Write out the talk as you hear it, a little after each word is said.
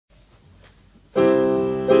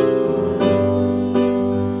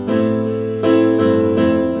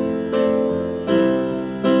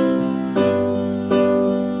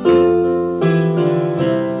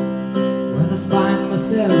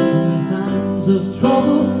times of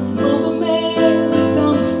trouble, Mother Mary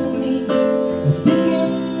comes to me, and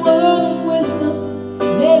speaking word of wisdom,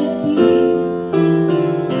 let it be.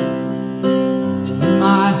 And in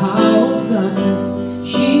my hour of darkness,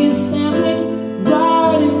 she is standing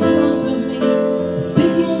right in front of me, and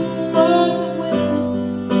speaking words of wisdom,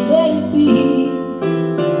 let it be.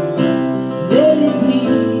 Let it be,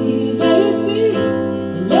 let it be,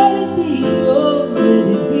 let it be, oh, let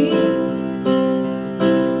it be.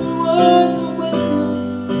 Whisper words of wisdom,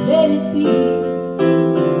 let it be.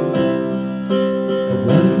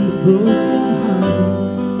 When the broken-hearted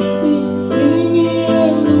living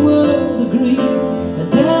in the world agree that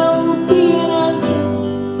there will be an answer,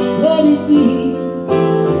 let it be.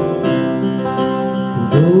 For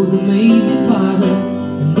though they may be parted,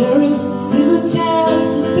 and there is still a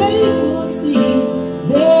chance that they will see,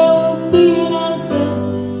 there will be an answer,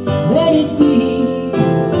 let it be.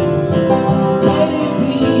 Let it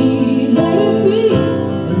be, let it be,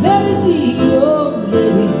 let it be, oh,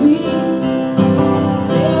 let it be.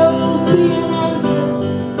 There will be an answer,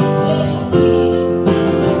 let it be.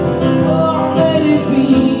 Oh, let it be,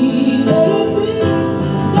 let it be,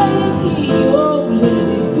 let it be, oh, let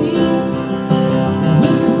it be.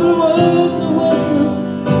 Whisper words of wisdom,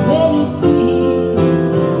 let it be.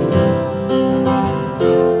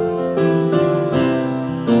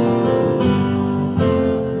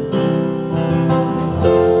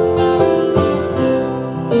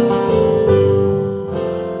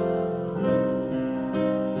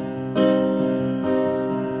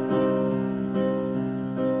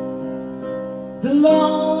 The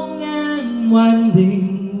long and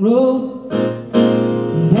winding road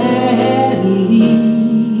that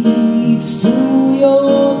leads to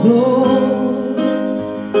your door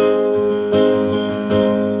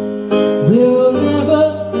will never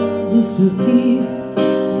disappear.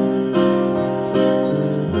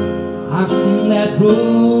 I've seen that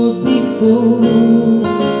road before.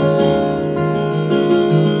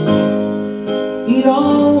 It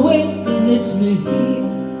always leads me here,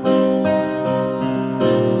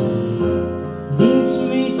 leads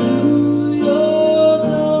me to your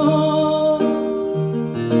door.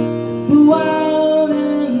 The wild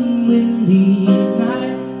and windy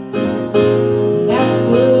night that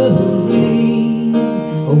the rain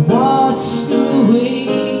washed away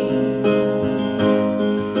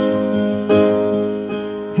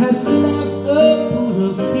has left a pool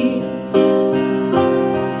of tears,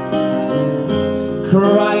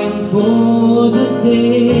 crying for the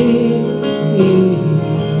day.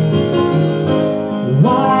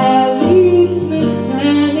 While leaves me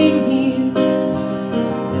standing here,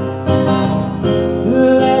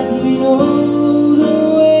 let me know the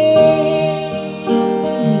way.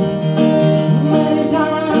 Many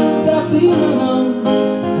times I've been alone,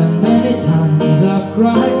 and many times I've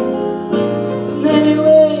cried. But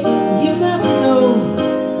anyway, you never know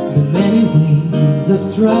the many ways I've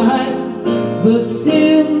tried, but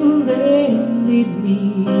still they lead me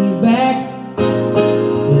back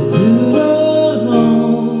to the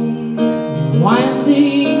long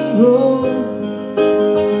winding road.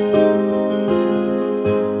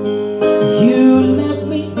 You left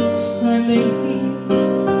me standing here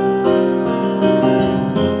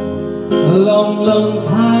a long, long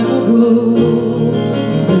time ago.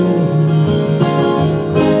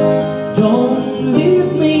 Don't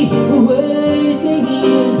leave me waiting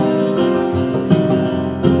here,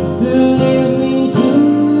 leave me to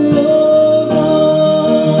your door.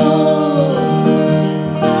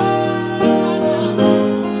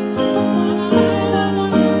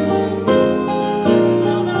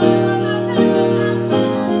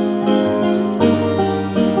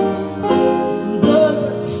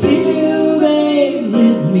 But still they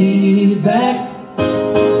lead me back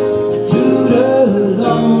to the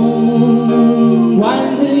long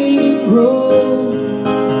winding road.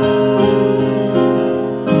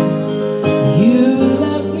 You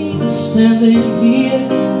left me standing here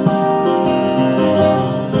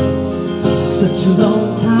such a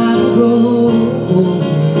long time ago.